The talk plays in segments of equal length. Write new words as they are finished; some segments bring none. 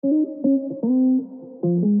Welcome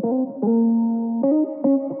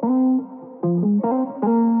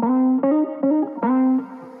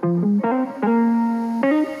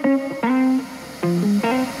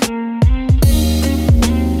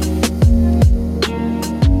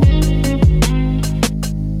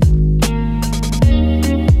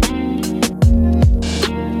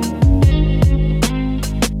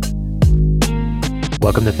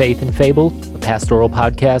to Faith and Fable, a pastoral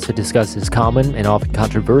podcast that discusses common and often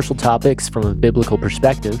controversial topics from a biblical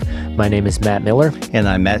perspective. My name is Matt Miller. And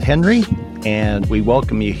I'm Matt Henry, and we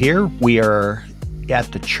welcome you here. We are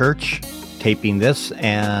at the church taping this,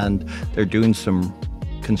 and they're doing some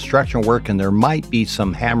construction work, and there might be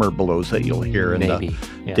some hammer blows that you'll hear in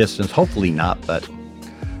the distance. Hopefully not, but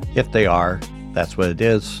if they are, that's what it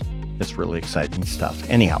is. It's really exciting stuff.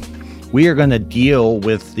 Anyhow, we are going to deal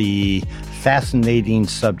with the fascinating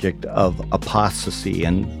subject of apostasy,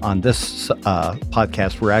 and on this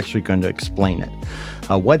podcast we're actually going to explain it,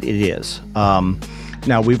 what it is.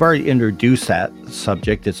 Now, we've already introduced that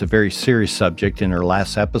subject. It's a very serious subject in our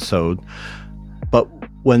last episode, but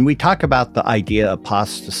when we talk about the idea of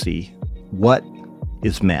apostasy, what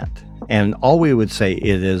is meant? And all we would say,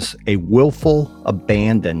 it is a willful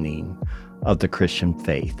abandoning of the Christian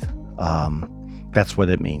faith. That's what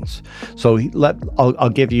it means. So I'll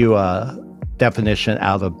give you a definition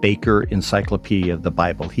out of Baker Encyclopedia of the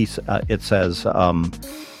Bible. It says,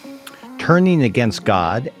 turning against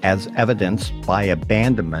God as evidenced by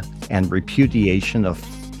abandonment and repudiation of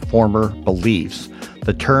former beliefs.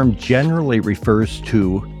 The term generally refers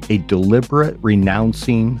to a deliberate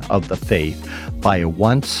renouncing of the faith by a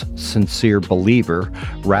once sincere believer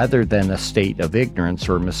rather than a state of ignorance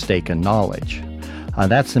or mistaken knowledge.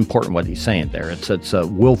 That's important what he's saying there. It's a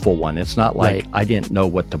willful one. It's not like, I didn't know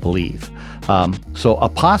what to believe. So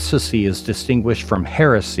apostasy is distinguished from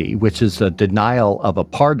heresy, which is a denial of a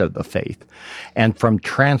part of the faith, and from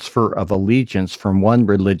transfer of allegiance from one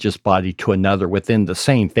religious body to another within the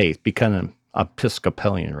same faith, becoming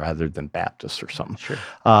Episcopalian rather than Baptist or something. Sure.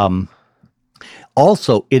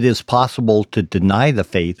 Also, it is possible to deny the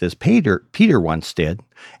faith, as Peter once did,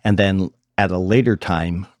 and then at a later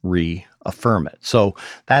time reaffirm it. So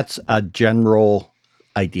that's a general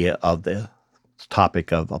idea of the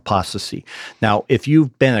topic of apostasy. Now, if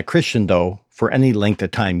you've been a Christian, though, for any length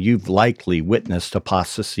of time, you've likely witnessed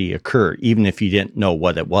apostasy occur, even if you didn't know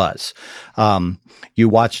what it was. You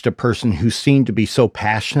watched a person who seemed to be so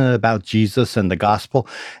passionate about Jesus and the gospel,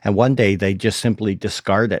 and one day they just simply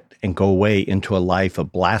discard it and go away into a life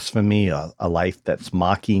of blasphemy, a life that's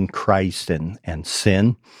mocking Christ and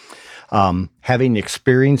sin. Having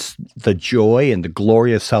experienced the joy and the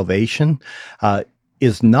glory of salvation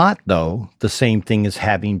is not, though, the same thing as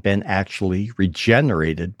having been actually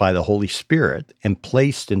regenerated by the Holy Spirit and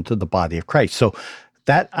placed into the body of Christ. So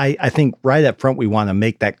that, I think right up front, we want to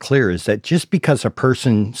make that clear, is that just because a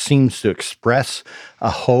person seems to express a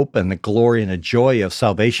hope and the glory and the joy of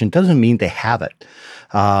salvation doesn't mean they have it.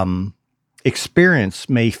 Experience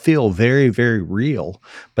may feel very, very real,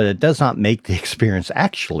 but it does not make the experience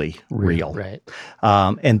actually real. Right.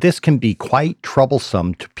 And this can be quite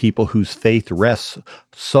troublesome to people whose faith rests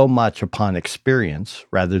so much upon experience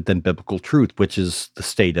rather than biblical truth, which is the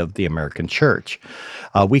state of the American church.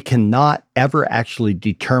 We cannot ever actually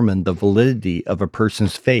determine the validity of a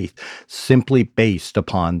person's faith simply based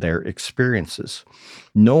upon their experiences,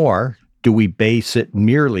 nor do we base it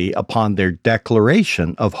merely upon their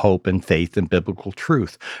declaration of hope and faith in biblical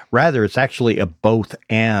truth. Rather, it's actually a both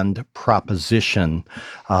and proposition.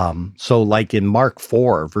 So like in Mark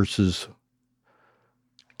 4, verses,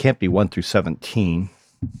 can't be 1 through 17.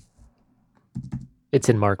 It's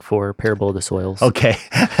in Mark 4, Parable of the Soils. Okay.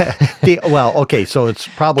 So it's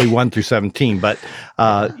probably 1 through 17, but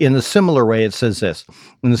in a similar way, it says this.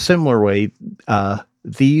 In a similar way,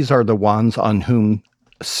 these are the ones on whom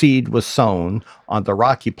seed was sown on the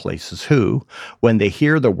rocky places, who, when they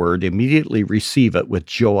hear the word, immediately receive it with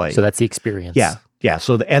joy. So that's the experience. Yeah.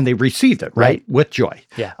 So and they received it, right? With joy.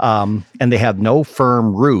 Yeah. And they have no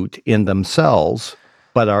firm root in themselves,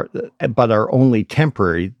 but are only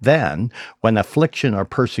temporary. Then, when affliction or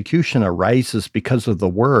persecution arises because of the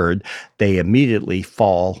word, they immediately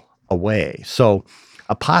fall away. So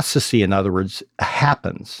apostasy, in other words,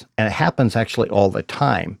 happens, and it happens actually all the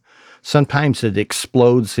time. Sometimes it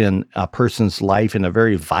explodes in a person's life in a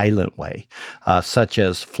very violent way, such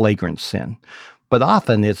as flagrant sin. But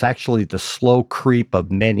often it's actually the slow creep of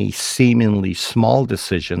many seemingly small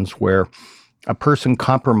decisions where a person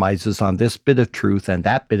compromises on this bit of truth and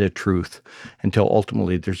that bit of truth until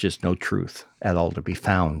ultimately there's just no truth at all to be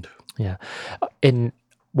found. Yeah. And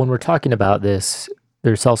when we're talking about this,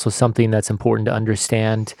 there's also something that's important to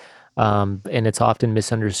understand. and it's often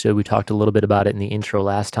misunderstood. We talked a little bit about it in the intro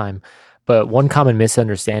last time. But one common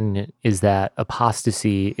misunderstanding is that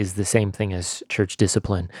apostasy is the same thing as church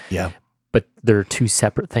discipline. Yeah. But they're two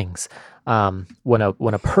separate things. When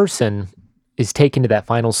a person is taken to that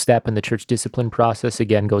final step in the church discipline process,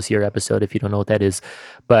 again, go see our episode if you don't know what that is,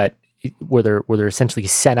 but where they're essentially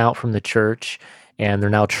sent out from the church and they're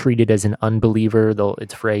now treated as an unbeliever, though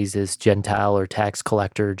it's phrased as Gentile or tax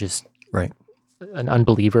collector, just Right. an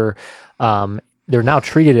unbeliever. They're now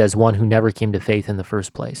treated as one who never came to faith in the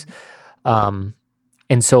first place. And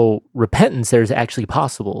so repentance there is actually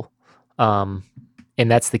possible. And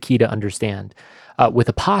that's the key to understand. With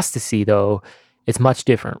apostasy, though, it's much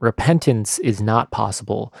different. Repentance is not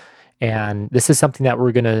possible. And this is something that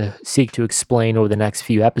we're going to seek to explain over the next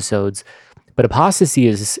few episodes. But apostasy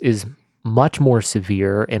is much more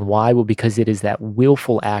severe. And why? Well, because it is that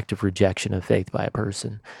willful act of rejection of faith by a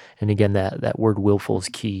person. And again, that word willful is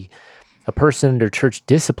key. A person under church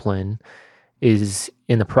discipline is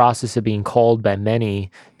in the process of being called by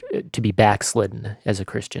many to be backslidden as a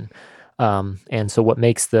Christian. And so what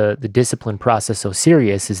makes the discipline process so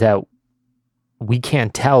serious is that we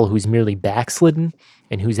can't tell who's merely backslidden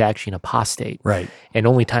and who's actually an apostate. Right. And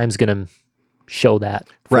only time's going to show that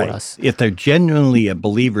for us. If they're genuinely a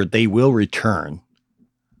believer, they will return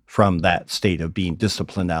from that state of being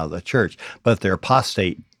disciplined out of the church. But if they're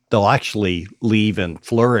apostate, they'll actually leave and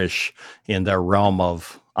flourish in their realm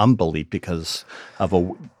of unbelief because of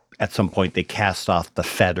at some point they cast off the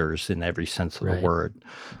fetters in every sense of the word.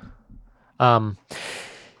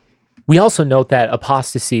 We also note that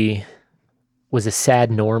apostasy was a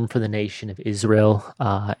sad norm for the nation of Israel,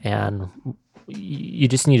 and you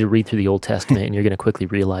just need to read through the Old Testament and you're going to quickly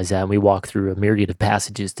realize that. And we walk through a myriad of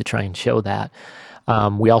passages to try and show that.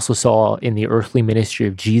 We also saw in the earthly ministry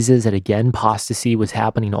of Jesus that, again, apostasy was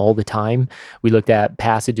happening all the time. We looked at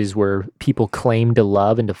passages where people claimed to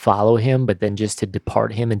love and to follow him, but then just to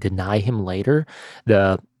depart him and deny him later.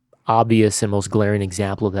 The obvious and most glaring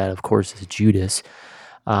example of that, of course, is Judas.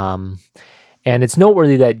 And it's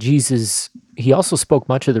noteworthy that Jesus, he also spoke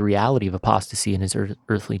much of the reality of apostasy in his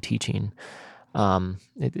earthly teaching.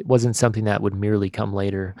 It wasn't something that would merely come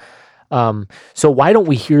later. So why don't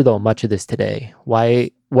we hear, though, much of this today?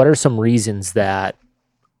 What are some reasons that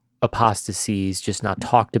apostasy is just not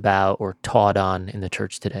talked about or taught on in the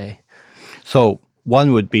church today? So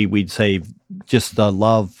one would be, we'd say, just the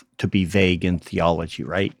love to be vague in theology,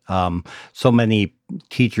 right? So many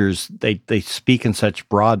teachers, they speak in such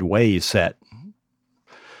broad ways that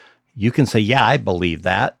you can say, yeah, I believe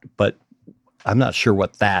that, but I'm not sure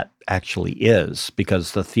what that actually is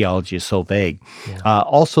because the theology is so vague. Yeah.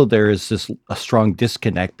 Also, there is a strong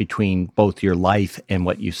disconnect between both your life and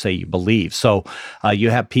what you say you believe. So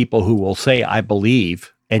you have people who will say, I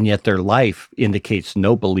believe, and yet their life indicates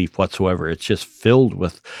no belief whatsoever. It's just filled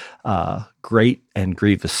with great and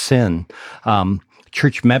grievous sin.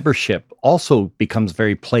 Church membership also becomes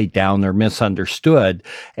very played down or misunderstood.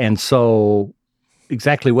 And so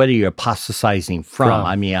exactly what are you apostatizing from?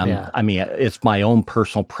 I mean, it's my own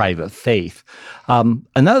personal private faith.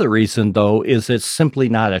 Another reason, though, is it's simply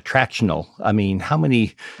not attractional. I mean, how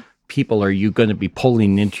many people are you going to be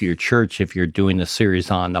pulling into your church if you're doing a series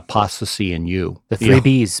on apostasy and you? The three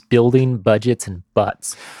B's: building, budgets, and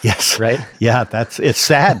butts. Yes. Right? Yeah, it's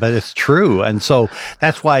sad, but it's true. And so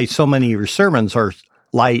that's why so many of your sermons are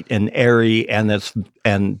light and airy, and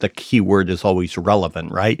the key word is always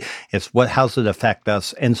relevant, right? It's how's it affect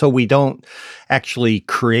us? And so we don't actually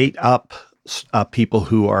create up people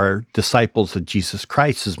who are disciples of Jesus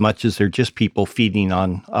Christ as much as they're just people feeding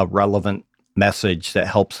on a relevant message that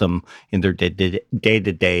helps them in their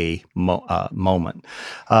day-to-day moment.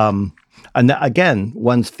 And again,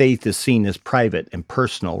 one's faith is seen as private and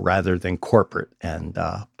personal rather than corporate and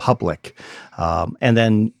public. And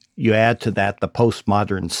then you add to that the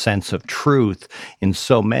postmodern sense of truth in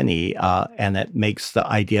so many, and it makes the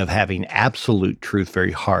idea of having absolute truth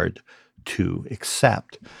very hard to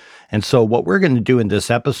accept. And so what we're going to do in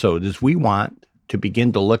this episode is we want to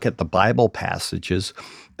begin to look at the Bible passages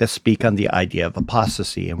that speak on the idea of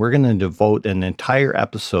apostasy. And we're going to devote an entire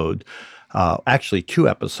episode, actually 2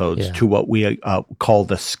 episodes, to what we call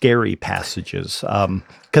the scary passages,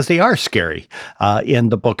 because they are scary in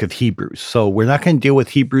the book of Hebrews. So we're not going to deal with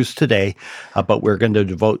Hebrews today, but we're going to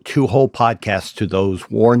devote 2 whole podcasts to those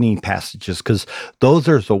warning passages, because those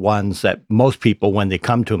are the ones that most people, when they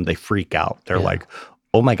come to them, they freak out. They're like,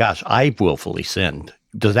 oh my gosh, I've willfully sinned.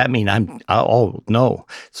 Does that mean oh, no.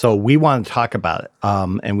 So we want to talk about it,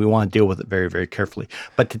 and we want to deal with it very, very carefully.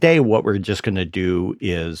 But today, what we're just going to do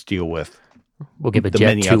is deal with We'll give a the jet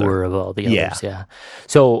many other- tour of all the Yeah. others. Yeah.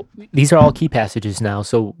 So these are all key passages now.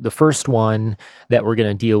 So the first one that we're going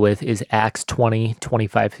to deal with is Acts 20,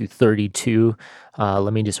 25 through 32.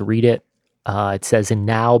 Let me just read it. It says, "And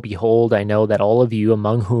now, behold, I know that all of you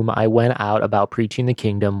among whom I went out about preaching the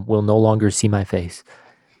kingdom will no longer see my face.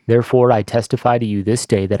 Therefore, I testify to you this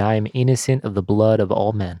day that I am innocent of the blood of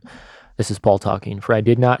all men." This is Paul talking. "For I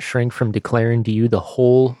did not shrink from declaring to you the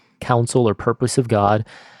whole counsel or purpose of God.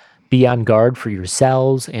 Be on guard for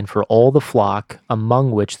yourselves and for all the flock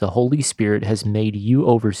among which the Holy Spirit has made you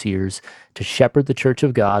overseers to shepherd the church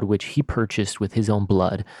of God, which he purchased with his own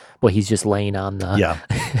blood." Well, he's just laying on the, Yeah.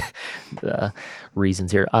 the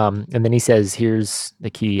reasons here. And then he says, here's the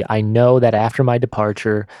key. "I know that after my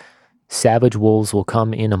departure, savage wolves will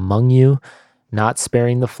come in among you, not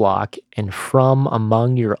sparing the flock, and from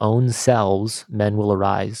among your own selves men will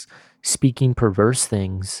arise, speaking perverse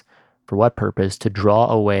things. For what purpose? To draw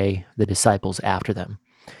away the disciples after them.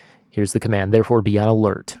 Here's the command. Therefore, be on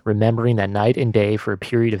alert, remembering that night and day for a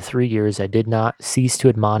period of 3 years I did not cease to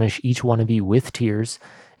admonish each one of you with tears.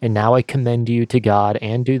 And now I commend you to God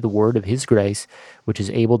and to the word of his grace, which is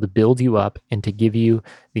able to build you up and to give you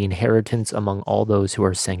the inheritance among all those who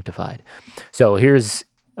are sanctified." So here's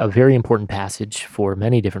a very important passage for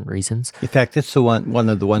many different reasons. In fact, it's the one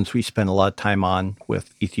of the ones we spend a lot of time on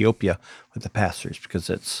with Ethiopia with the pastors because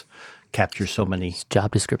it's captures so many.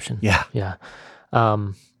 Job description. Yeah. Yeah.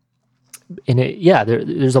 And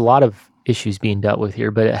there's a lot of issues being dealt with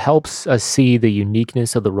here, but it helps us see the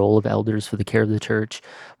uniqueness of the role of elders for the care of the church.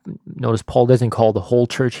 Notice Paul doesn't call the whole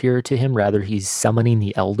church here to him, rather he's summoning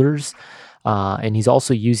the elders. And he's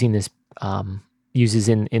also using this, uses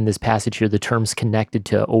in this passage here, the terms connected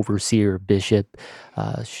to overseer, bishop,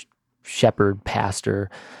 shepherd, pastor.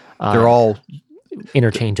 They're all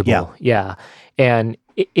interchangeable. Yeah. And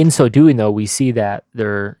in so doing, though, we see that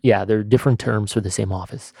they're different terms for the same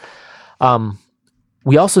office.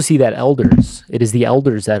 We also see that it is the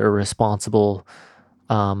elders that are responsible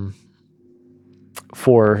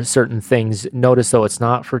for certain things. Notice, though, it's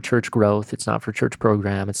not for church growth. It's not for church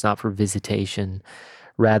program. It's not for visitation.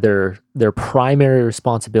 Rather, their primary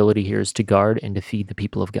responsibility here is to guard and to feed the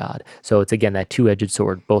people of God. So it's, again, that two-edged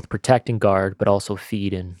sword, both protect and guard, but also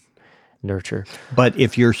feed and nurture. But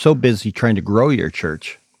if you're so busy trying to grow your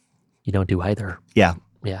church, You don't do either. yeah,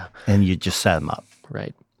 Yeah, and you just set them up.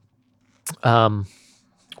 right.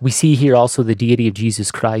 We see here also the deity of Jesus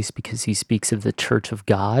Christ because he speaks of the church of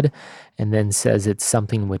God and then says it's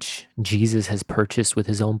something which Jesus has purchased with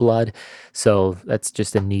his own blood. So that's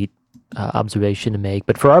just a neat observation to make.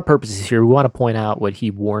 But for our purposes here, we want to point out what he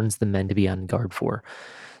warns the men to be on guard for.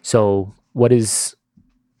 So what is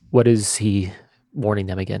he warning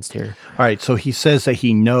them against here? All right, so he says that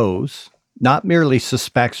he knows, not merely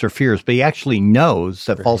suspects or fears, but he actually knows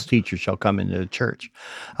that false teachers shall come into the church.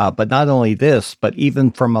 But not only this, but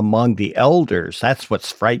even from among the elders, that's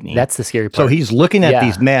what's frightening. That's the scary part. So he's looking at Yeah.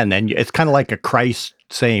 these men, and it's kind of like a Christ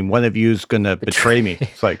saying, one of you is going to betray me.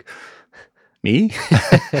 It's like, me?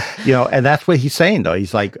 And that's what he's saying, though.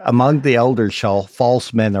 He's like, among the elders shall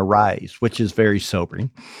false men arise, which is very sobering.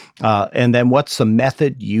 And then what's the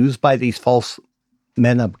method used by these false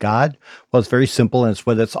men of God? Well, it's very simple, and it's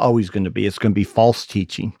what it's always going to be. It's going to be false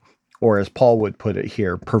teaching, or as Paul would put it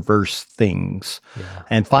here, perverse things. Yeah.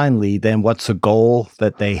 And finally, then what's the goal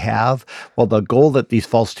that they have? Well, the goal that these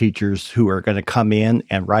false teachers who are going to come in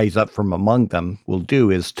and rise up from among them will do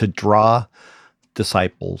is to draw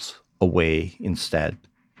disciples away instead,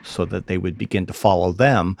 so that they would begin to follow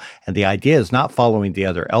them. And the idea is not following the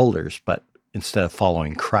other elders, but instead of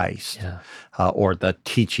following Christ. Yeah. Or the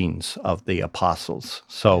teachings of the apostles.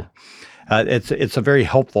 So it's a very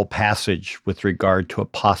helpful passage with regard to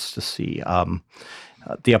apostasy.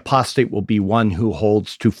 The apostate will be one who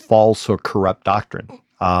holds to false or corrupt doctrine.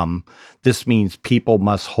 This means people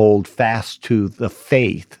must hold fast to the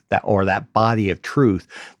faith that body of truth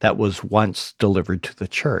that was once delivered to the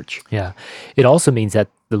church. Yeah. It also means that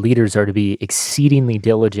the leaders are to be exceedingly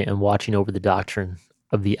diligent in watching over the doctrine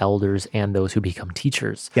of the elders and those who become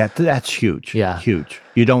teachers. Yeah, that's huge. Yeah. Huge.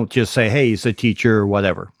 You don't just say, hey, he's a teacher or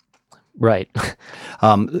whatever. Right.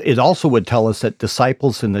 It also would tell us that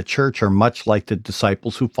disciples in the church are much like the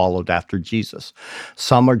disciples who followed after Jesus.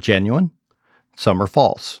 Some are genuine, some are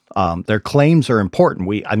false. Their claims are important.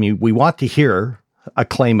 We want to hear a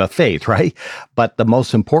claim of faith, right? But the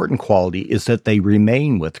most important quality is that they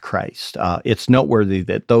remain with Christ. It's noteworthy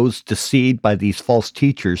that those deceived by these false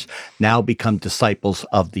teachers now become disciples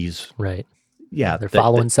of these. Right. Yeah, They're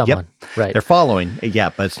following someone. Yep, Right. they're following,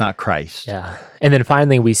 but it's not Christ. Yeah. And then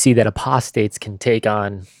finally, we see that apostates can take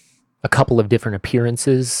on a couple of different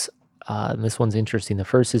appearances. And this one's interesting. The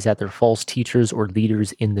first is that they're false teachers or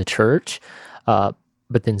leaders in the church. But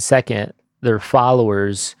then second, they're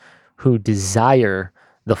followers who desire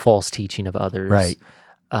the false teaching of others. Right.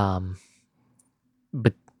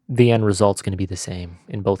 But the end result's going to be the same.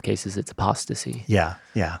 In both cases, it's apostasy. Yeah.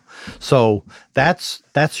 So that's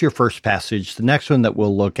your first passage. The next one that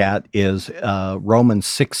we'll look at is Romans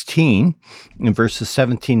 16 in verses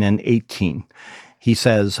 17 and 18. He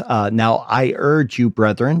says, "Now I urge you,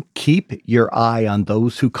 brethren, keep your eye on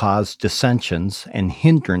those who cause dissensions and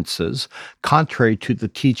hindrances contrary to the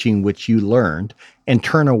teaching which you learned, and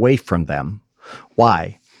turn away from them.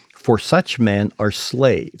 Why? For such men are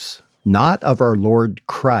slaves, not of our Lord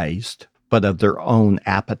Christ, but of their own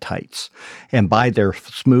appetites. And by their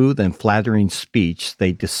smooth and flattering speech,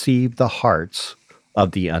 they deceive the hearts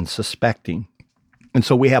of the unsuspecting." And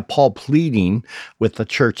so we have Paul pleading with the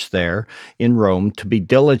church there in Rome to be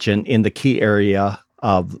diligent in the key area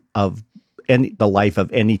of the life of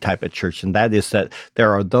any type of church, and that is that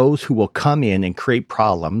there are those who will come in and create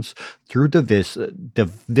problems through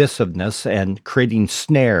divisiveness and creating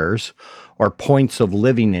snares or points of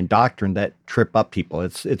living in doctrine that trip up people.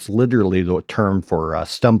 It's literally the term for a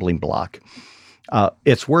stumbling block.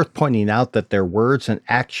 It's worth pointing out that their words and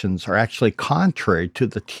actions are actually contrary to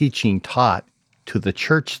the teaching taught to the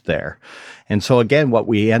church there. And so again, what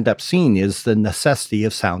we end up seeing is the necessity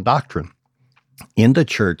of sound doctrine in the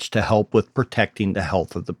church to help with protecting the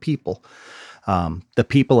health of the people. The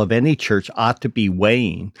people of any church ought to be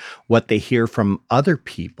weighing what they hear from other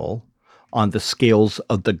people on the scales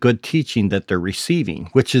of the good teaching that they're receiving,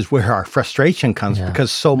 which is where our frustration comes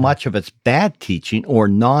because so much of it's bad teaching or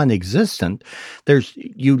non-existent.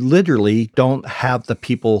 You literally don't have the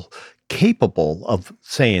people capable of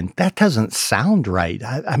saying, that doesn't sound right.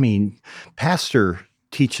 I mean, pastor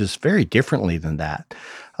teaches very differently than that.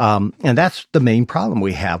 And that's the main problem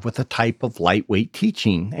we have with the type of lightweight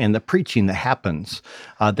teaching and the preaching that happens.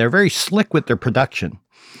 They're very slick with their production.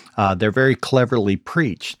 They're very cleverly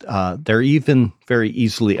preached. They're even very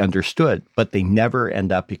easily understood, but they never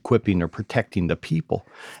end up equipping or protecting the people.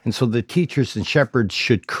 And so the teachers and shepherds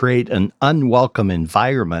should create an unwelcome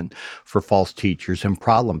environment for false teachers and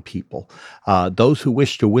problem people. Those who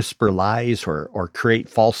wish to whisper lies or create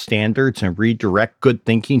false standards and redirect good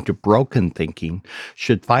thinking to broken thinking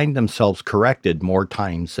should find themselves corrected more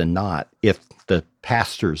times than not if the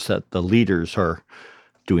pastors, the leaders are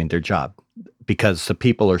doing their job. Because the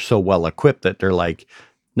people are so well equipped that they're like,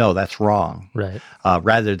 no, that's wrong. Right.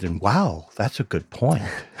 Rather than, wow, that's a good point.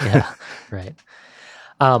 Yeah, right.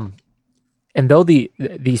 And though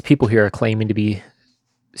these people here are claiming to be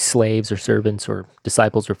slaves or servants or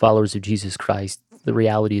disciples or followers of Jesus Christ, the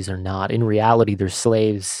realities are not. In reality, they're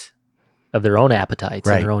slaves of their own appetites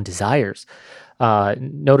and their own desires.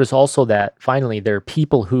 Notice also that finally, there are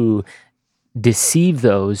people who deceive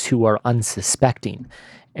those who are unsuspecting.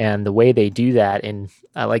 And the way they do that, and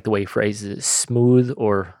I like the way he phrases it, smooth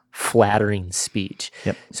or flattering speech.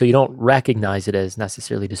 Yep. So you don't recognize it as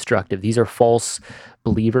necessarily destructive. These are false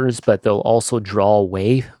believers, but they'll also draw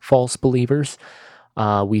away false believers.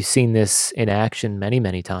 We've seen this in action many,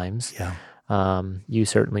 many times. Yeah. You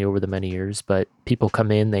certainly over the many years, but people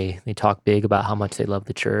come in, they talk big about how much they love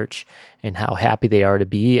the church and how happy they are to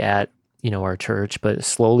be at, our church, but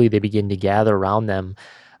slowly they begin to gather around them,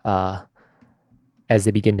 as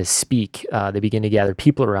they begin to speak, they begin to gather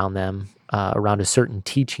people around them, around a certain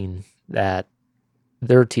teaching that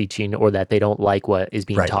they're teaching or that they don't like what is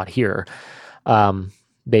being taught here.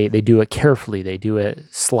 They do it carefully. They do it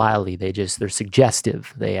slyly. They're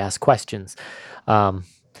suggestive. They ask questions. But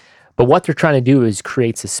what they're trying to do is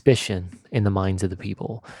create suspicion in the minds of the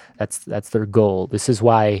people. That's their goal. This is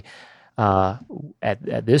why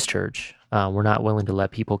at this church, we're not willing to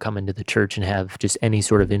let people come into the church and have just any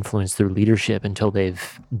sort of influence through leadership until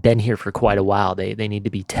they've been here for quite a while. They need to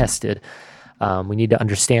be tested. We need to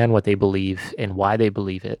understand what they believe and why they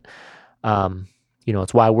believe it.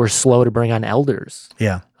 It's why we're slow to bring on elders.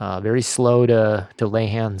 Yeah. Very slow to lay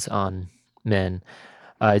hands on men.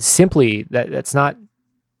 It's simply that's not.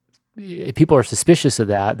 If people are suspicious of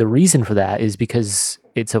that, the reason for that is because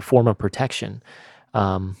it's a form of protection.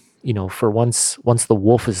 For once the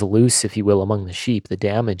wolf is loose, if you will, among the sheep, the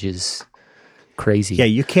damage is crazy. Yeah,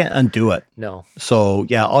 you can't undo it. No. So,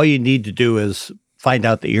 all you need to do is find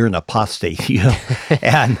out that you're an apostate,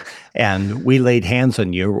 and we laid hands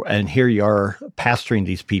on you, and here you are pastoring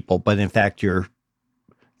these people, but in fact, you're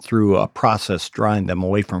through a process drawing them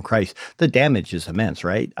away from Christ. The damage is immense,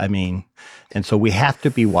 right? I mean, and so we have to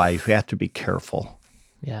be wise. We have to be careful.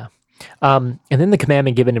 Yeah. And then the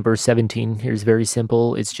commandment given in verse 17 here is very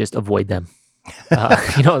simple. It's just avoid them.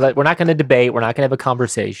 That we're not going to debate. We're not going to have a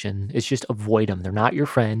conversation. It's just avoid them. They're not your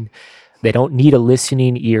friend. They don't need a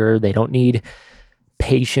listening ear. They don't need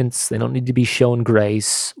patience. They don't need to be shown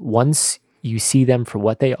grace. Once you see them for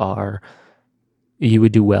what they are, you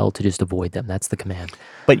would do well to just avoid them. That's the command.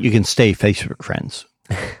 But you can stay Facebook friends,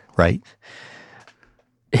 right?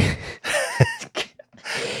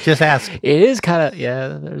 Just ask. It is kind of,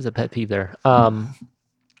 there's a pet peeve there.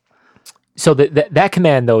 So that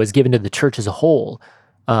command, though, is given to the church as a whole.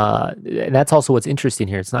 And that's also what's interesting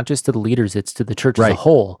here. It's not just to the leaders, it's to the church as a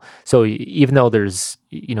whole. So even though there's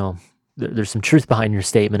some truth behind your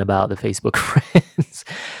statement about the Facebook friends,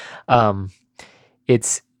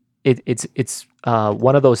 it's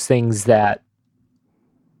one of those things that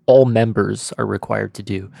all members are required to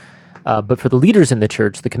do. But for the leaders in the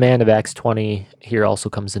church, the command of Acts 20 here also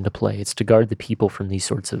comes into play. It's to guard the people from these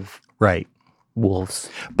sorts of wolves.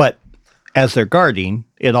 But as they're guarding,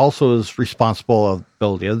 it also is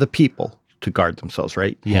responsibility of the people to guard themselves,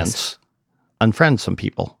 right? Yes. Hence, unfriend some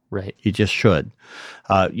people. Right. You just should.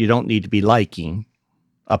 You don't need to be liking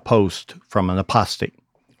a post from an apostate.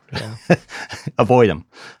 Yeah. Avoid them.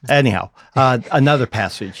 Anyhow, another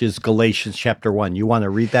passage is Galatians chapter 1. You want to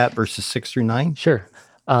read that, verses 6 through 9? Sure.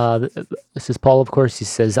 This is Paul, of course. He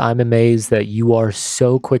says, I'm amazed that you are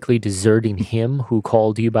so quickly deserting him who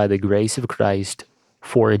called you by the grace of Christ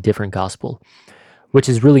for a different gospel, which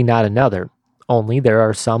is really not another. Only there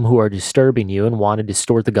are some who are disturbing you and want to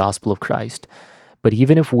distort the gospel of Christ. But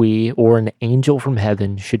even if we or an angel from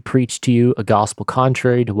heaven should preach to you a gospel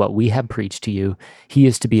contrary to what we have preached to you, he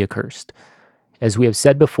is to be accursed. As we have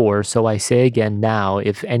said before, so I say again now,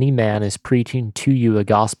 if any man is preaching to you a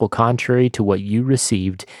gospel contrary to what you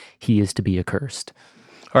received, he is to be accursed.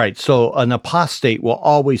 All right, so an apostate will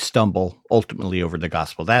always stumble ultimately over the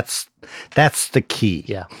gospel. That's the key.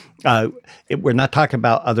 Yeah. We're not talking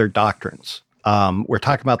about other doctrines. We're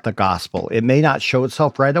talking about the gospel. It may not show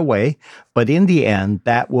itself right away, but in the end,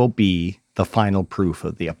 that will be the final proof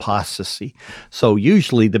of the apostasy. So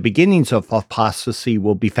usually the beginnings of apostasy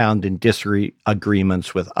will be found in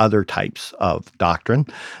disagreements with other types of doctrine.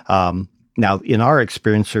 Now, in our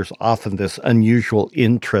experience, there's often this unusual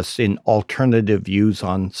interest in alternative views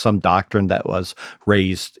on some doctrine that was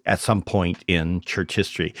raised at some point in church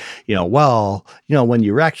history. When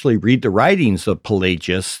you actually read the writings of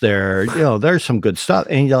Pelagius, there's some good stuff.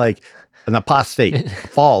 And you're like, an apostate,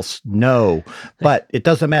 false, no. But it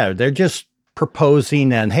doesn't matter. They're just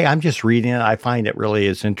proposing, and hey, I'm just reading it. I find it really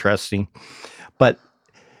is interesting. But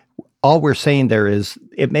all we're saying there is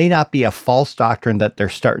it may not be a false doctrine that they're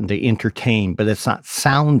starting to entertain, but it's not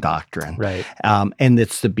sound doctrine. Right. And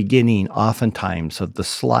it's the beginning oftentimes of the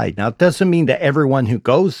slide. Now, it doesn't mean that everyone who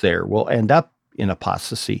goes there will end up in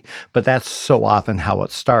apostasy, but that's so often how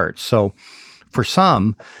it starts. So for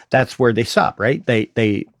some, that's where they stop, right?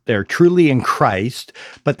 They're truly in Christ,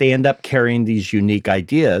 but they end up carrying these unique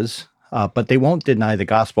ideas, but they won't deny the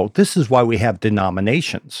gospel. This is why we have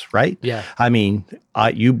denominations, right? Yeah. I mean,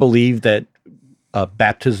 you believe that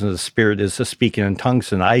baptism of the Spirit is the speaking in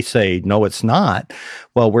tongues, and I say, no, it's not.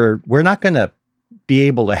 Well, we're not going to be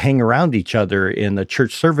able to hang around each other in the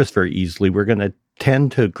church service very easily. We're going to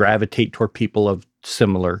tend to gravitate toward people of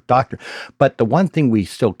similar doctrine. But the one thing we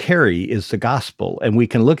still carry is the gospel. And we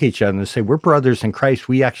can look at each other and say, we're brothers in Christ.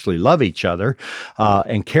 We actually love each other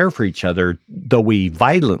and care for each other, though we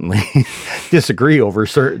violently disagree over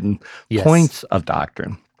certain points of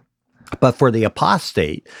doctrine. But for the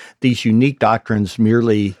apostate, these unique doctrines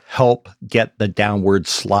merely help get the downward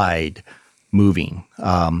slide moving.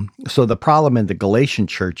 So the problem in the Galatian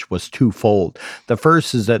church was twofold. The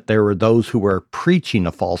first is that there were those who were preaching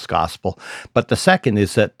a false gospel, but the second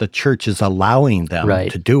is that the church is allowing them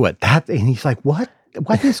to do it. And he's like, what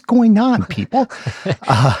is going on, people?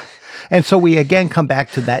 And so we again come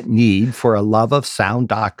back to that need for a love of sound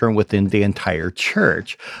doctrine within the entire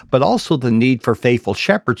church, but also the need for faithful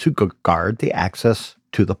shepherds who could guard the access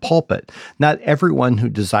to the pulpit. Not everyone who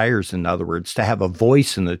desires, in other words, to have a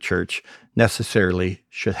voice in the church necessarily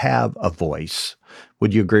should have a voice.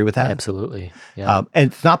 Would you agree with that? Absolutely. Yeah.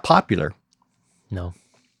 And it's not popular. No.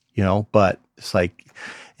 But it's like,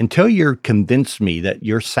 until you're convinced me that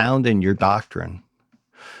you're sound in your doctrine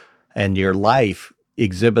and your life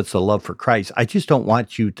exhibits a love for Christ, I just don't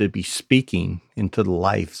want you to be speaking into the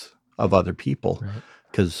lives of other people,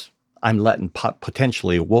 because I'm letting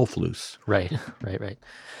potentially a wolf loose. Right.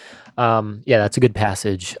 Yeah, that's a good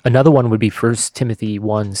passage. Another one would be 1 Timothy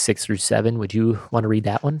 1, 6 through 7. Would you want to read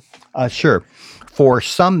that one? Sure. For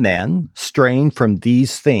some men, straying from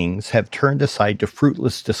these things, have turned aside to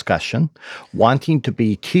fruitless discussion, wanting to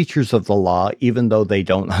be teachers of the law, even though they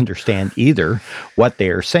don't understand either what they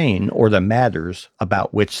are saying or the matters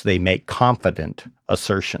about which they make confident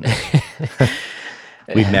assertions.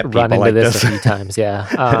 We've met people Run into like this this. a few times,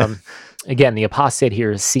 yeah. Again, the apostate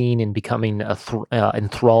here is seen in becoming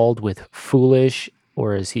enthralled with foolish,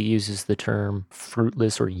 or as he uses the term,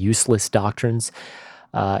 fruitless or useless doctrines.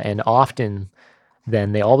 And often,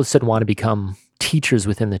 then, they all of a sudden want to become teachers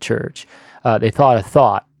within the church. They thought a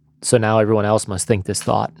thought, so now everyone else must think this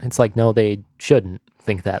thought. It's like, no, they shouldn't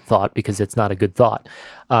think that thought because it's not a good thought.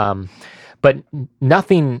 But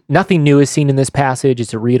nothing new is seen in this passage.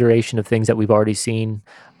 It's a reiteration of things that we've already seen.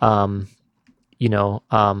 So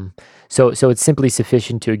it's simply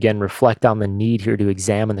sufficient to, again, reflect on the need here to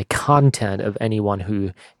examine the content of anyone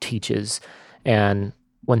who teaches. And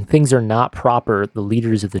when things are not proper, the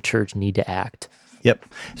leaders of the church need to act. Yep.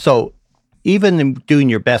 So even in doing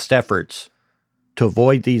your best efforts to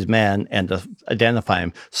avoid these men and to identify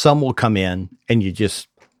them, some will come in and you just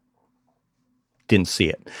didn't see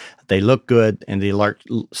it. They look good and they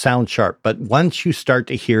sound sharp. But once you start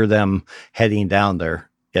to hear them heading down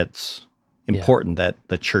there, it's important that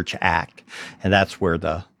the church act. And that's where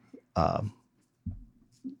the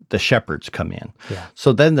shepherds come in. Yeah.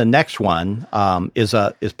 So then the next one is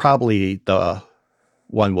probably the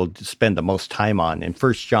one we'll spend the most time on in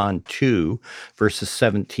 1 John 2, verses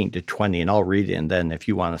 17 to 20. And I'll read it, and then if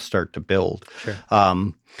you want to start to build. Sure.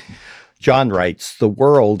 John writes, "The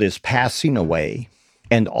world is passing away,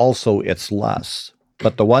 and also its lusts,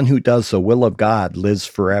 but the one who does the will of God lives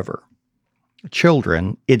forever.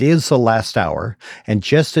 Children, it is the last hour, and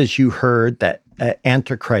just as you heard that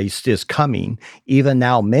Antichrist is coming, even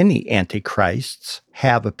now many Antichrists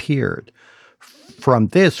have appeared. From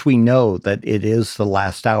this we know that it is the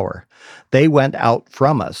last hour. They went out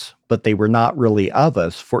from us, but they were not really of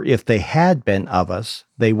us, for if they had been of us,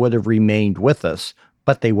 they would have remained with us,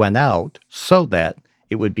 but they went out so that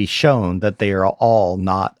it would be shown that they are all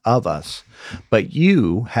not of us. But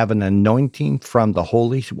you have an anointing from the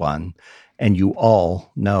Holy One, and you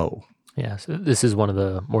all know." Yeah, so this is one of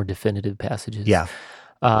the more definitive passages. Yeah.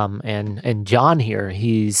 And John here,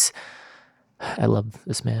 I love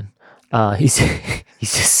this man. He's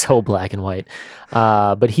just so black and white.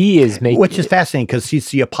 But he is making... Which is fascinating because he's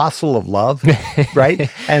the apostle of love, right?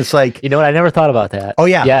 And it's like... You know what? I never thought about that. Oh,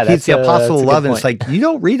 yeah. He's the apostle of love. And point. it's like, you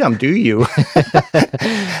don't read them, do you?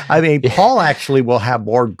 I mean, Paul actually will have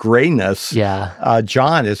more grayness. Yeah.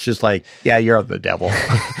 John is just like, yeah, you're of the devil.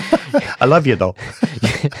 I love you, though.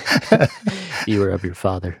 You were of your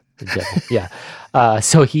father, the devil. Yeah.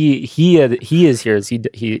 So he is here.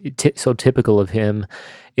 So typical of him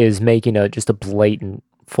is making just a blatant,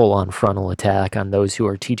 full-on frontal attack on those who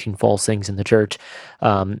are teaching false things in the church.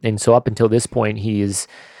 And so up until this point, he has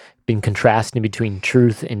been contrasting between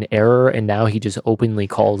truth and error, and now he just openly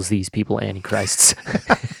calls these people antichrists.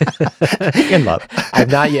 In love.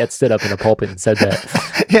 I've not yet stood up in a pulpit and said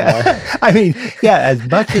that. Yeah. I mean, yeah, as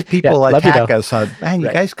much as people attack us, man, you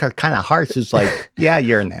guys are kind of harsh. It's like, yeah,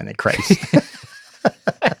 you're an antichrist.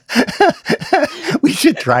 We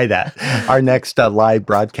should try that. Our next live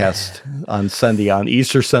broadcast on Sunday, on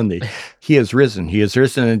Easter Sunday. He is risen. He is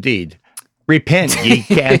risen indeed. Repent, ye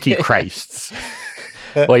antichrists.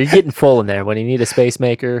 Well, you're getting full in there. When you need a space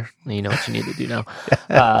maker, you know what you need to do now.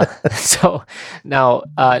 So now,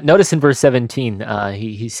 notice in verse 17,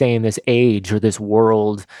 he's saying this age or this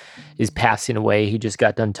world is passing away. He just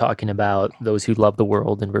got done talking about those who love the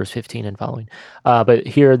world in verse 15 and following. But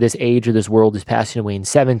here, this age or this world is passing away in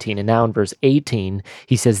 17. And now in verse 18,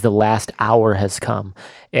 he says the last hour has come.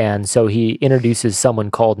 And so he introduces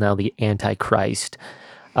someone called now the Antichrist.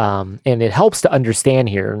 And it helps to understand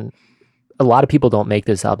here, a lot of people don't make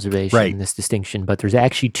this observation, this distinction, but there's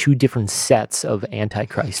actually two different sets of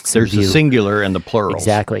antichrists. There's the singular and the plural.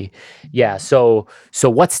 Exactly. Yeah. So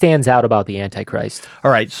what stands out about the Antichrist? All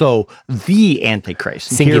right. So the Antichrist,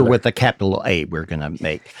 Singular. here with a capital A, we're going to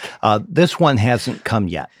make. This one hasn't come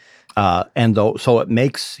yet. So it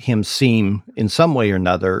makes him seem in some way or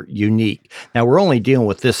another unique. Now we're only dealing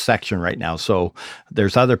with this section right now. So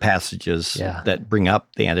there's other passages that bring up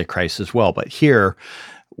the Antichrist as well. But here,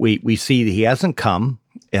 we see that he hasn't come.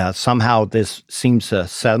 Somehow this seems to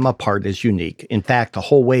set them apart as unique. In fact, the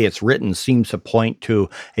whole way it's written seems to point to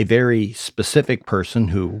a very specific person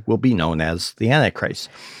who will be known as the Antichrist.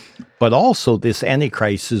 But also this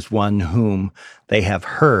Antichrist is one whom they have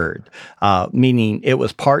heard, meaning it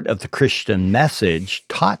was part of the Christian message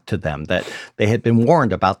taught to them that they had been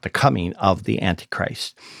warned about the coming of the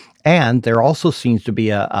Antichrist. And there also seems to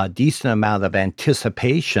be a decent amount of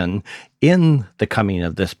anticipation in the coming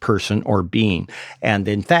of this person or being. And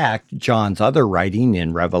in fact, John's other writing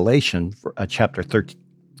in Revelation, chapter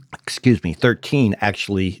 13,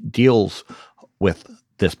 actually deals with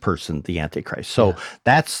this person, the Antichrist. So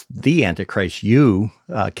that's the Antichrist. You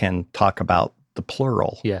can talk about the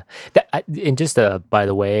plural. Yeah. And just by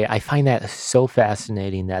the way, I find that so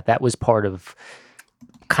fascinating that was part of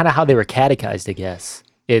kind of how they were catechized, I guess.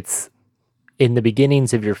 It's in the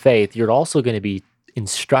beginnings of your faith, you're also going to be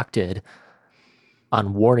instructed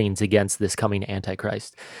on warnings against this coming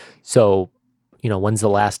Antichrist. So, when's the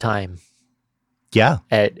last time? Yeah.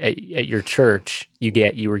 At your church,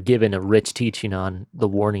 you were given a rich teaching on the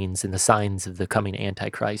warnings and the signs of the coming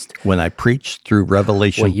Antichrist. When I preached through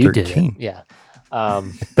Revelation 13. Did it. Yeah.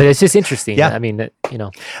 But it's just interesting. Yeah. I mean,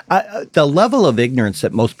 the level of ignorance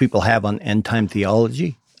that most people have on end time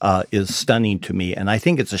theology is stunning to me, and I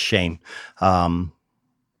think it's a shame. That's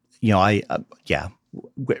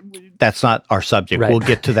not our subject. Right. We'll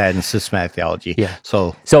get to that in systematic theology. Yeah.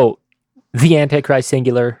 So the Antichrist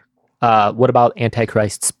singular. What about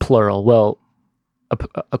Antichrists plural? Well,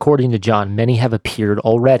 according to John, many have appeared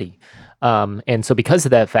already. And so because of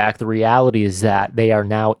that fact, the reality is that they are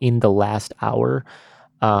now in the last hour.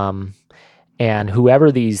 And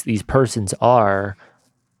whoever these persons are,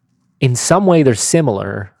 in some way they're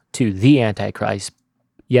similar to the Antichrist,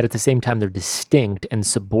 yet at the same time they're distinct and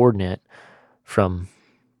subordinate from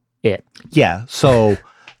it. Yeah. So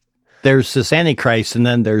there's this Antichrist, and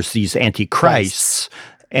then there's these Antichrists.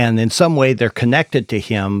 And in some way, they're connected to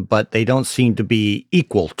him, but they don't seem to be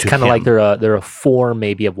equal to him. Kind of like they're a form,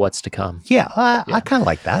 maybe, of what's to come. Yeah, I kind of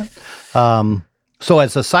like that. So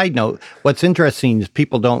as a side note, what's interesting is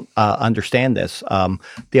people don't understand this.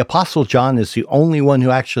 The Apostle John is the only one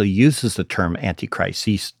who actually uses the term Antichrist.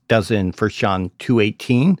 He does it in 1 John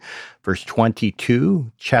 2:18, verse 22,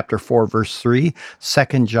 chapter 4, verse 3,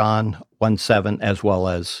 2 John 1:7, as well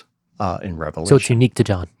as in Revelation. So it's unique to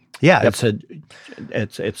John. Yeah,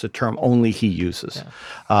 it's a term only he uses.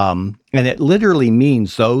 Yeah. And it literally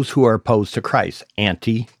means those who are opposed to Christ,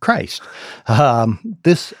 anti-Christ.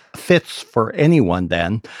 This fits for anyone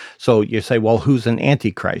then. So you say, well, who's an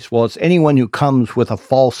antichrist? Well, it's anyone who comes with a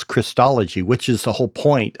false Christology, which is the whole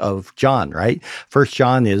point of John, right? First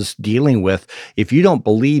John is dealing with, if you don't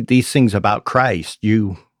believe these things about Christ,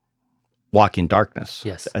 you walk in darkness.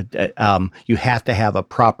 Yes. You have to have a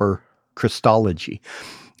proper Christology.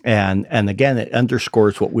 And again, it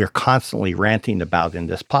underscores what we're constantly ranting about in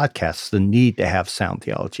this podcast, the need to have sound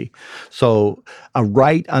theology. So a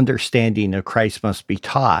right understanding of Christ must be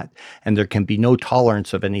taught, and there can be no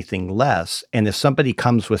tolerance of anything less. And if somebody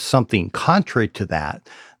comes with something contrary to that,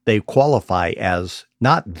 they qualify as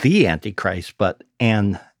not the Antichrist, but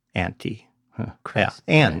an anti. Christ.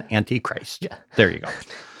 Yeah, an Antichrist. Yeah. There you go.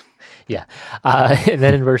 Yeah. And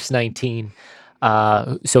then in verse 19,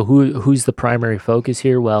 so who's the primary focus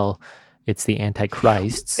here? Well, it's the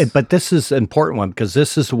Antichrists. But this is an important one because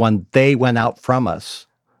this is the one they went out from us,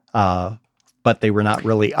 but they were not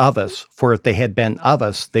really of us. For if they had been of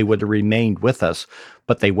us, they would have remained with us.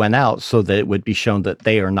 But they went out so that it would be shown that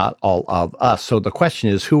they are not all of us. So the question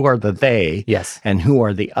is, who are the they? Yes. And who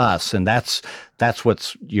are the us? And that's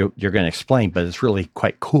what you're going to explain, but it's really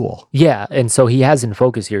quite cool. Yeah, and so he has in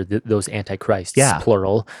focus here those Antichrists,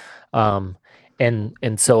 plural. And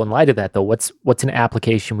so in light of that, though, what's an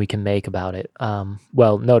application we can make about it?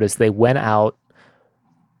 Well, notice they went out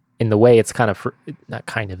in the way it's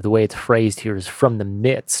the way it's phrased here is from the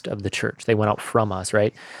midst of the church. They went out from us,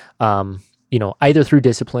 right? Either through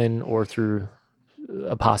discipline or through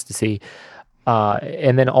apostasy.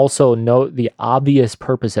 And then also note the obvious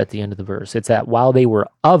purpose at the end of the verse. It's that while they were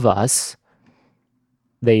of us,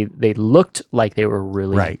 they looked like they were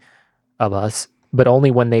really of us, but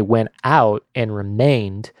only when they went out and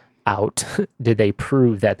remained out did they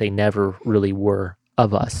prove that they never really were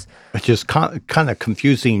of us. Which is kind of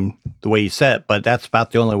confusing the way you said it, but that's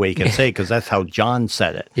about the only way you can say it because that's how John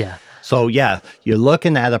said it. Yeah. So yeah, you're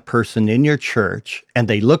looking at a person in your church and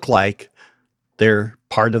they look like they're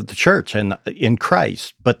part of the church and in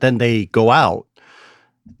Christ, but then they go out.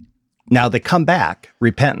 Now they come back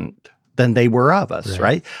repentant, then they were of us,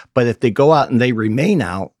 right? But if they go out and they remain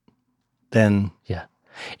out, then... Yeah.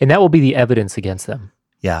 And that will be the evidence against them.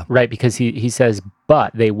 Yeah. Right, because he says,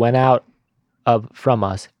 but they went out from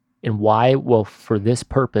us. And why? Well, for this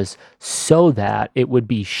purpose, so that it would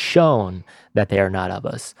be shown that they are not of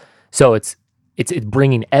us. So it's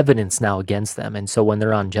bringing evidence now against them. And so when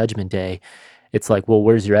they're on Judgment Day, it's like, well,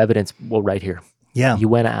 where's your evidence? Well, right here. Yeah. You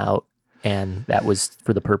went out, and that was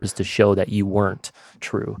for the purpose to show that you weren't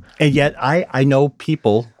true. And yet I know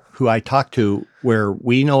people who I talk to where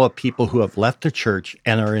we know of people who have left the church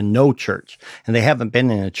and are in no church, and they haven't been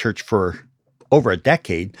in a church for over a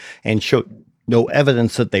decade and show no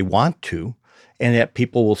evidence that they want to. And yet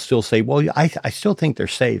people will still say, well, I still think they're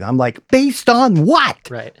saved. I'm like, based on what?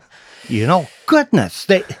 Right. Goodness,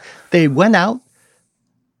 they went out.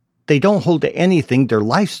 They don't hold to anything. Their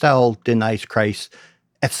lifestyle denies Christ.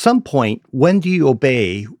 At some point, when do you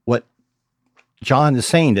obey what John is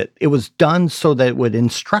saying, that it was done so that it would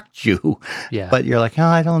instruct you? Yeah. But you're like, oh,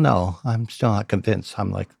 I don't know. I'm still not convinced.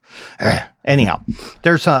 I'm like, anyhow,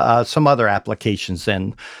 there's some other applications,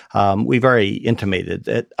 and we've already intimated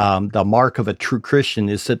that the mark of a true Christian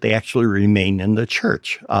is that they actually remain in the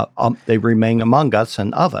church. They remain among us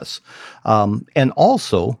and of us. And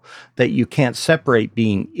also that you can't separate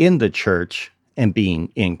being in the church and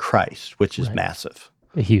being in Christ, which is massive.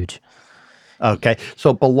 Huge. Okay,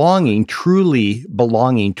 so truly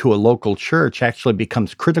belonging to a local church actually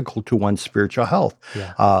becomes critical to one's spiritual health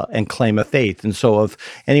and claim of faith. And so if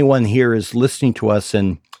anyone here is listening to us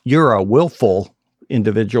and you're a willful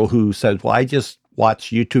individual who says, well, I just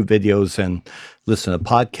watch YouTube videos and listen to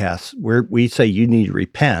podcasts, we say you need to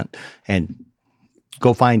repent and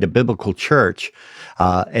go find a biblical church.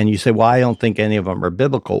 And you say, well, I don't think any of them are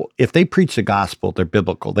biblical. If they preach the gospel, they're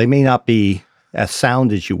biblical. They may not be as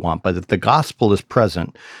sound as you want, but if the gospel is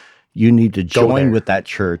present, you need to join with that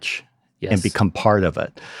church and become part of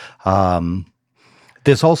it.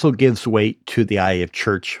 This also gives weight to the idea of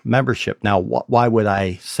church membership. Now, why would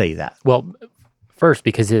I say that? Well, first,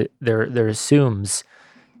 because there assumes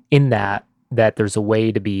in that there's a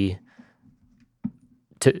way to be,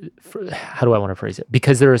 how do I want to phrase it?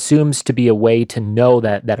 Because there assumes to be a way to know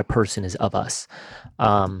that a person is of us.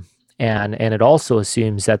 And it also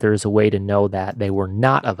assumes that there is a way to know that they were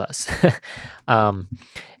not of us.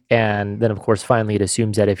 And then, of course, finally, it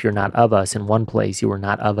assumes that if you're not of us in one place, you are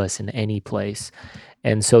not of us in any place.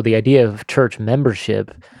 And so the idea of church membership,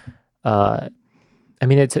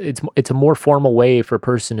 it's a more formal way for a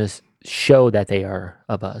person to show that they are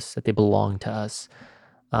of us, that they belong to us.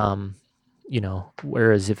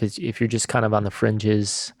 Whereas if you're just kind of on the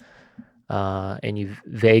fringes, and you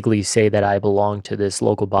vaguely say that I belong to this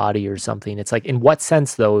local body or something, it's like, in what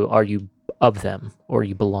sense, though, are you of them, or are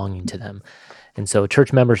you belonging to them? And so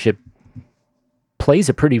church membership plays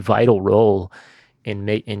a pretty vital role in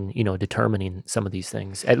determining some of these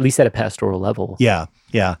things, at least at a pastoral level. Yeah.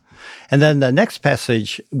 And then the next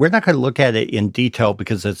passage, we're not going to look at it in detail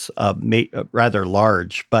because it's rather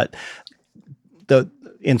large, but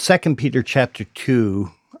in 2 Peter chapter 2,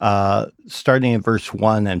 starting in verse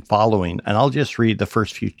 1 and following, and I'll just read the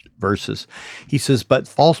first few verses. He says, but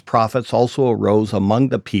false prophets also arose among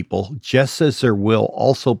the people, just as there will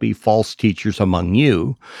also be false teachers among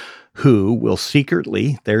you, who will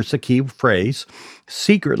secretly, there's the key phrase,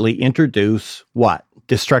 secretly introduce what?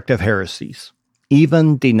 Destructive heresies,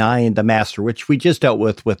 even denying the master, which we just dealt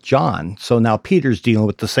with John. So now Peter's dealing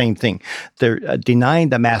with the same thing. They're denying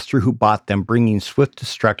the master who bought them, bringing swift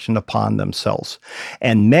destruction upon themselves.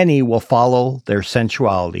 And many will follow their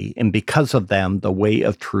sensuality, and because of them, the way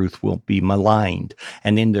of truth will be maligned.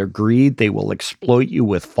 And in their greed, they will exploit you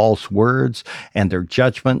with false words, and their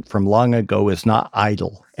judgment from long ago is not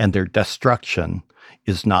idle, and their destruction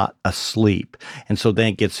is not asleep. And so then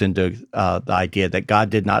it gets into the idea that God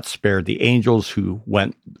did not spare the angels who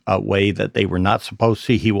went a way that they were not supposed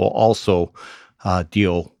to. He will also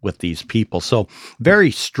deal with these people. So very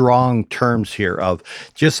strong terms here of,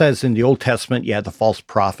 just as in the Old Testament, you had the false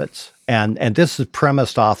prophets. And this is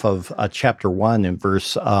premised off of chapter 1 in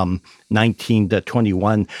verse 19 to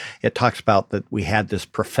 21. It talks about that we had this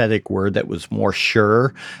prophetic word that was more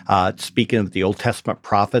sure, speaking of the Old Testament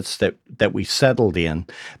prophets that we settled in.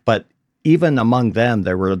 But even among them,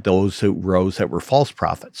 there were those who rose that were false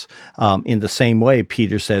prophets. In the same way,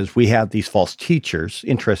 Peter says, we have these false teachers.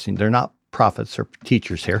 Interesting, they're not prophets or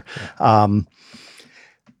teachers here.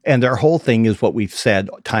 And their whole thing is what we've said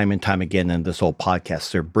time and time again in this whole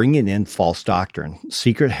podcast. They're bringing in false doctrine,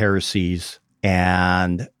 secret heresies,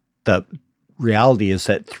 and the reality is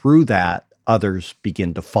that through that, others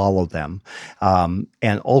begin to follow them.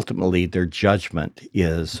 And ultimately, their judgment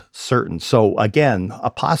is certain. So again,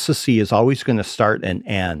 apostasy is always going to start and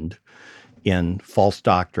end in false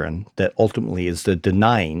doctrine that ultimately is the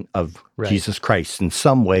denying of Right. Jesus Christ in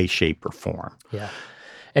some way, shape, or form. Yeah.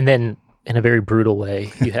 And then in a very brutal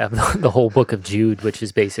way, you have the whole book of Jude, which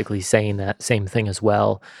is basically saying that same thing as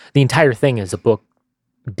well. The entire thing is a book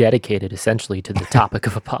dedicated essentially to the topic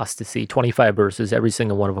of apostasy, 25 verses, every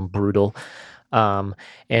single one of them brutal. And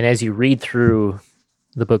as you read through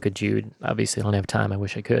the book of Jude, obviously I don't have time, I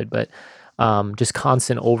wish I could, but just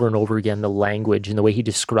constant over and over again, the language and the way he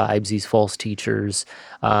describes these false teachers.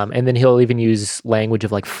 And then he'll even use language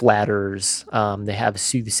of like flatterers. They have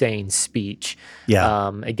soothsaying speech.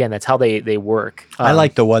 Yeah. Again, that's how they work. I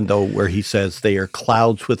like the one though where he says they are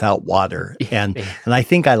clouds without water, and I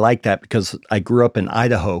think I like that because I grew up in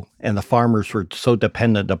Idaho, and the farmers were so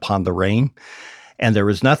dependent upon the rain, and there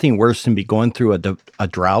was nothing worse than be going through a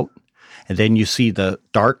drought, and then you see the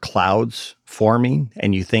dark clouds forming,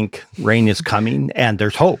 and you think rain is coming, and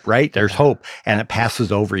there's hope, right? There's hope, and it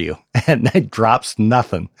passes over you, and it drops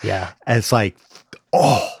nothing. Yeah. And it's like,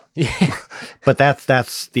 oh, but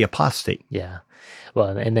that's the apostate. Yeah.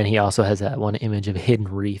 Well, and then he also has that one image of hidden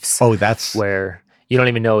reefs. Oh, that's where you don't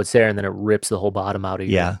even know it's there, and then it rips the whole bottom out of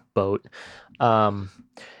your Yeah. boat.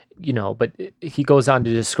 But he goes on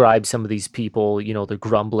to describe some of these people, they're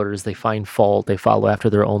grumblers, they find fault, they follow after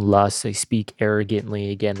their own lusts, they speak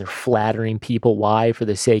arrogantly. Again, they're flattering people. Why? For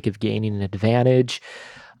the sake of gaining an advantage.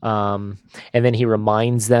 And then he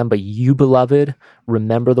reminds them, but you, beloved,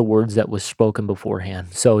 remember the words that was spoken beforehand.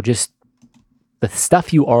 So just the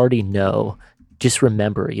stuff you already know, just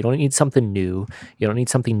remember it. You don't need something new. You don't need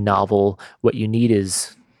something novel. What you need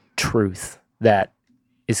is truth that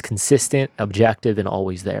is consistent, objective, and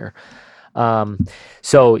always there.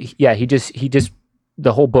 So yeah, he just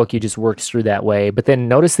the whole book he just works through that way. But then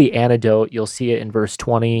notice the antidote. You'll see it in verse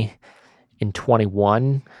 20 and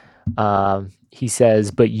 21. He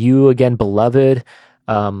says, "But you again, beloved,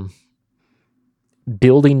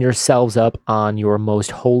 building yourselves up on your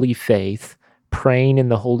most holy faith, praying in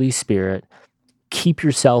the Holy Spirit, keep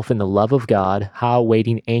yourself in the love of God, how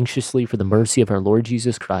waiting anxiously for the mercy of our Lord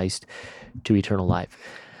Jesus Christ to eternal life."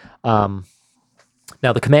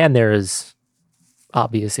 Now the command there is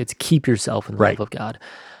obvious. It's keep yourself in the Right. love of God.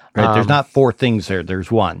 right. There's not four things there.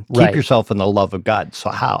 There's one. Keep Right. yourself in the love of God.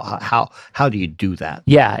 So how do you do that?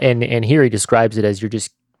 Yeah, and here he describes it as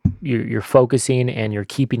you're focusing and you're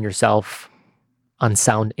keeping yourself on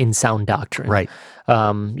sound doctrine. Right.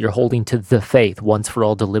 You're holding to the faith once for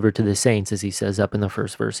all delivered to the saints, as he says up in the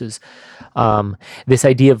first verses. This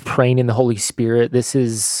idea of praying in the Holy Spirit, this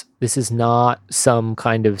is not some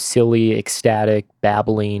kind of silly, ecstatic,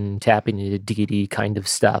 babbling, tapping into deity kind of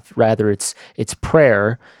stuff. Rather, it's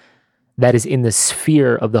prayer that is in the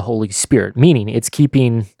sphere of the Holy Spirit, meaning it's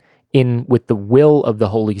keeping in with the will of the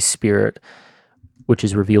Holy Spirit, which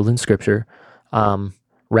is revealed in Scripture,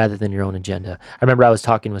 rather than your own agenda. I remember I was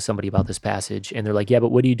talking with somebody about this passage, and they're like, yeah,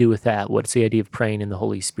 but what do you do with that? What's the idea of praying in the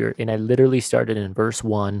Holy Spirit? And I literally started in verse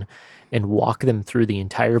 1 and walk them through the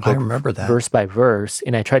entire book, I remember that. verse by verse,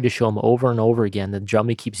 and I tried to show them over and over again the drum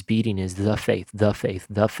he keeps beating is the faith, the faith,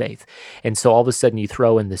 the faith. And so all of a sudden you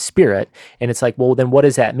throw in the Spirit, and it's like, well, then what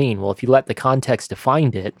does that mean? Well, if you let the context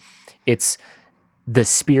define it, it's the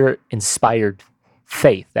Spirit-inspired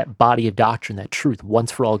faith, that body of doctrine, that truth,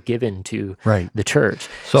 once for all given to Right. the church.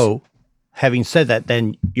 So, having said that,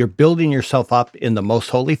 then you're building yourself up in the most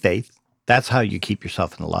holy faith. That's how you keep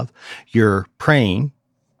yourself in the love. You're praying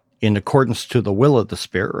in accordance to the will of the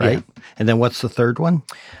Spirit, right? And then what's the third one?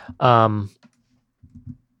 Well,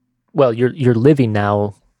 you're living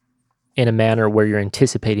now in a manner where you're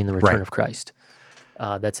anticipating the return Right. of Christ.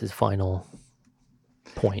 That's his final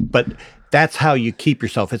point. But that's how you keep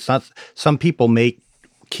yourself. It's not, some people make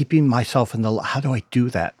keeping myself in the, how do I do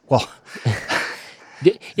that? Well,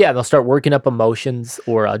 Yeah, they'll start working up emotions,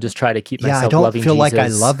 or I'll just try to keep yeah, myself I don't loving feel like I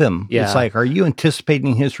Jesus. love him. Yeah. It's like, are you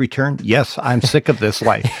anticipating his return? Yes, I'm sick of this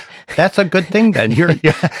life. That's a good thing then. You're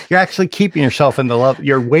actually keeping yourself in the love.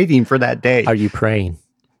 You're waiting for that day. Are you praying?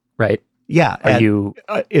 Right? Yeah. Are you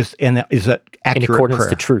is it accurate in accordance prayer?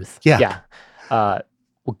 to truth? Yeah. Yeah.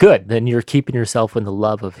 Well, good. Then you're keeping yourself in the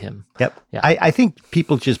love of him. Yep. Yeah. I think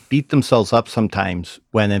people just beat themselves up sometimes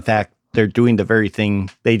when in fact they're doing the very thing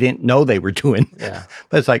they didn't know they were doing. Yeah.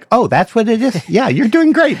 But it's like, oh, that's what it is? Yeah, you're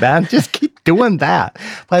doing great, man. Just keep doing that.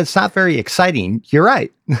 But it's not very exciting. You're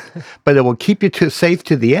right. But it will keep you safe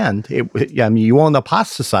to the end. You won't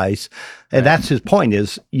apostatize. And that's his point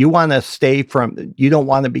is you want to you don't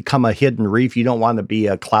want to become a hidden reef. You don't want to be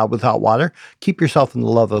a cloud without water. Keep yourself in the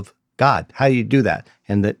love of God. How do you do that?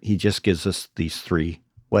 And that he just gives us these three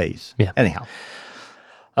ways. Yeah. Anyhow.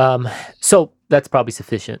 So that's probably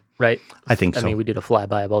sufficient, right? I think so. I mean, we did a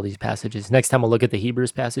flyby of all these passages. Next time we'll look at the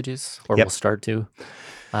Hebrews passages, or Yep. we'll start to.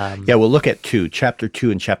 Yeah, we'll look at chapter 2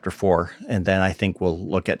 and chapter 4, and then I think we'll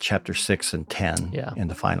look at chapter 6 and 10 in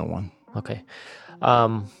the final one. Okay.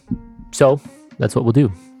 So that's what we'll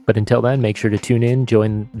do. But until then, make sure to tune in,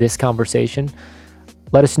 join this conversation.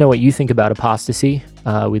 Let us know what you think about apostasy.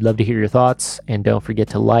 We'd love to hear your thoughts. And don't forget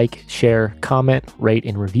to like, share, comment, rate,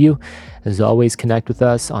 and review. As always, connect with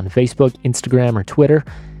us on Facebook, Instagram, or Twitter,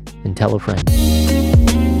 and tell a friend.